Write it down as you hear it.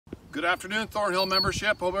Good afternoon, Thornhill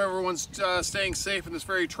membership. Hope everyone's staying safe in this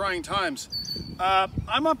very trying times.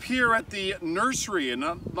 I'm up here at the nursery, and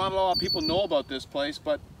not a lot of people know about this place,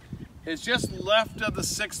 but it's just left of the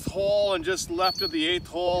 6th hole and just left of the 8th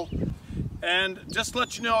hole. And just to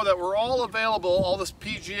let you know that we're all available, all the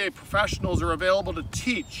PGA professionals are available to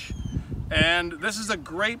teach. And this is a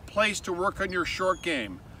great place to work on your short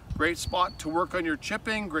game. Great spot to work on your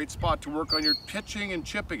chipping, great spot to work on your pitching and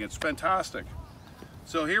chipping. It's fantastic.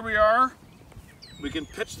 So here we are. We can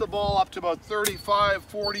pitch the ball up to about 35,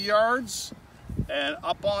 40 yards and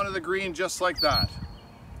up onto the green just like that.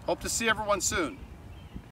 Hope to see everyone soon.